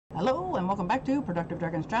Hello and welcome back to Productive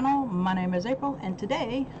Dragons channel. My name is April and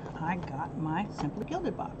today I got my Simply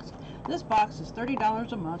Gilded box. This box is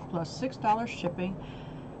 $30 a month plus $6 shipping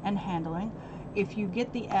and handling. If you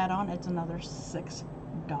get the add-on, it's another $6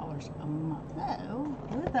 a month. So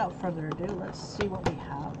without further ado, let's see what we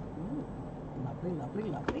have. Ooh, lovely, lovely,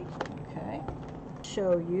 lovely. Okay.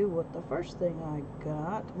 Show you what the first thing I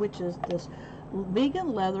got, which is this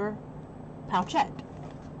vegan leather pouchette.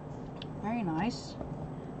 Very nice.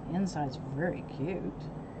 Inside's very cute.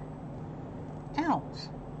 Owls.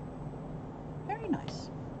 Very nice.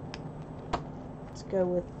 Let's go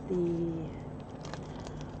with the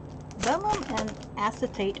vellum and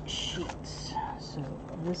acetate sheets. So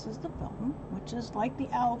this is the vellum, which is like the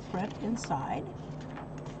owl print inside.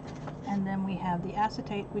 And then we have the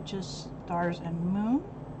acetate, which is stars and moon.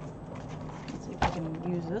 Let's see if I can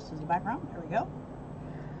use this as a background. There we go.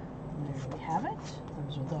 There we have it.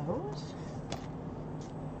 Those are those.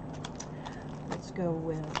 Let's go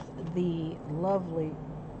with the lovely,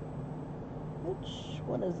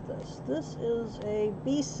 what is this? This is a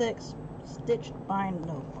B6 stitched bind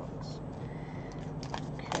notebooks.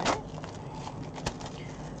 Okay.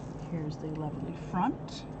 Here's the lovely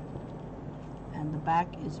front. And the back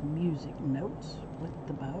is music notes with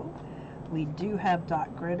the bow. We do have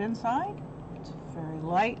dot grid inside. It's very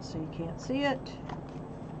light so you can't see it,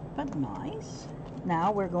 but nice.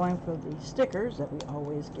 Now we're going for the stickers that we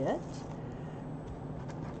always get.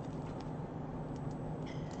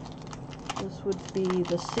 This would be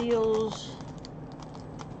the seals,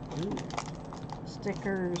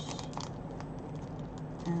 stickers,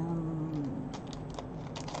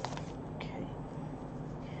 okay.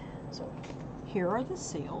 So here are the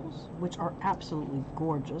seals, which are absolutely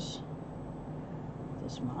gorgeous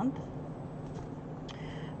this month.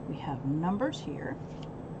 We have numbers here,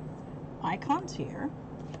 icons here,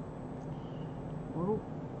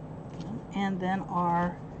 and then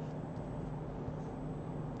our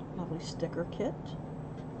lovely sticker kit.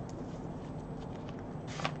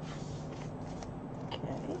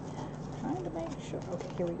 Okay, trying to make sure. Okay,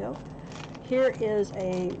 here we go. Here is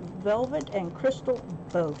a velvet and crystal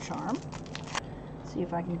bow charm. See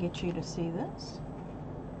if I can get you to see this.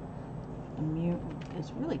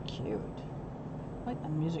 It's really cute. I like the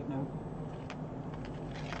music note.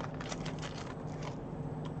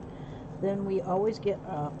 Then we always get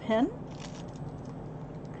a pen,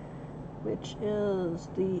 which is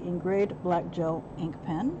the engraved black gel ink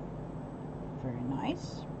pen. Very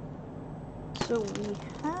nice. So we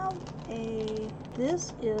have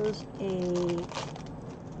this is a,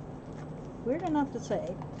 weird enough to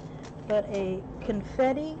say, but a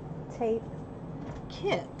confetti tape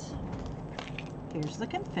kit. Here's the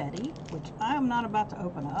confetti, which I'm not about to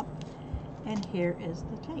open up, and here is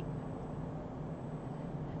the tape.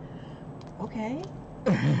 Okay.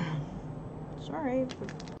 Sorry,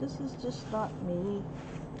 but this is just not me.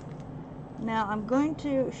 Now I'm going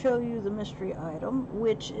to show you the mystery item,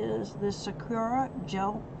 which is the Sakura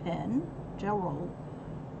gel pen, gel roll,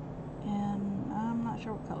 and I'm not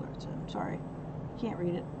sure what color it's in. Sorry, can't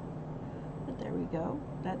read it, but there we go.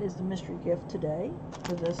 That is the mystery gift today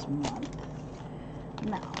for this month.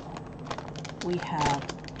 Now we have,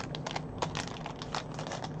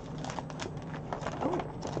 oh,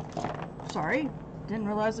 sorry, didn't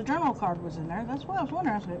realize the journal card was in there. That's why I was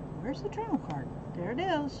wondering. I was like, where's the journal card? There it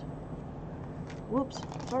is. Whoops,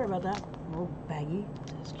 sorry about that. A little baggy.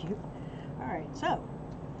 That's cute. Alright, so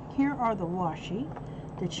here are the washi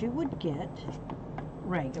that you would get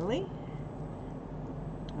regularly.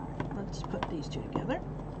 Alright, let's put these two together.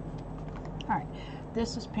 Alright,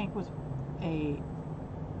 this is pink with a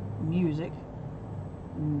music.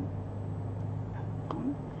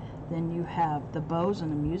 Then you have the bows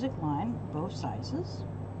and the music line, both sizes.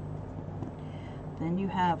 Then you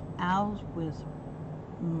have owls with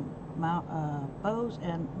bows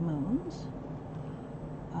and moons.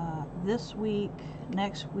 This week,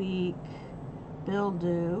 next week, Bill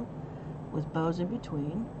Do with bows in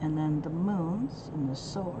between, and then the moons and the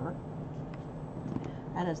silver.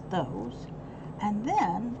 That is those. And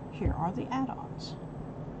then here are the add-ons,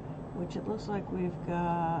 which it looks like we've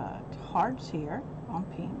got hearts here on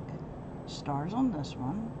pink, stars on this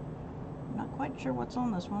one, not quite sure what's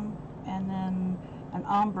on this one, and then an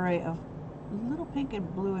ombre of little pink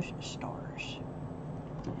and bluish stars.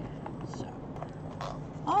 So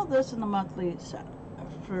all this in the monthly set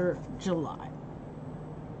for July.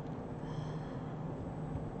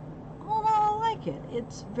 Well, I like it.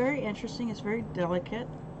 It's very interesting. It's very delicate.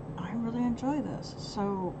 I really enjoy this.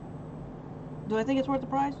 So do I think it's worth the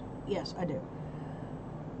price? Yes, I do.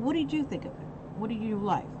 What did you think of it? What did you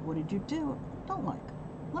like? What did you don't like?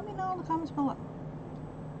 Let me know in the comments below.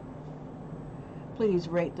 Please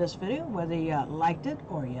rate this video whether you liked it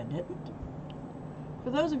or you didn't. For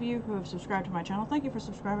those of you who have subscribed to my channel, thank you for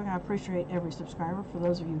subscribing. I appreciate every subscriber. For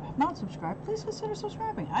those of you who have not subscribed, please consider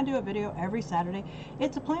subscribing. I do a video every Saturday.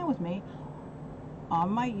 It's a Plan With Me on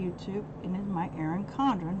my YouTube and in my Erin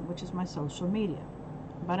Condren, which is my social media.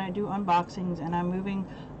 But I do unboxings, and I'm moving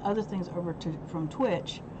other things over from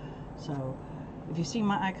Twitch. So if you see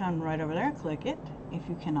my icon right over there, click it. If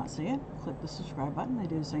you cannot see it, click the subscribe button. They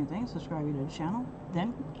do the same thing. Subscribe you to the channel.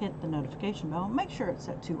 Then hit the notification bell. Make sure it's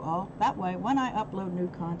set to all. That way, when I upload new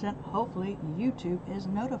content, hopefully YouTube is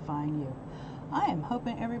notifying you. I am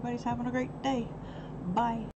hoping everybody's having a great day. Bye.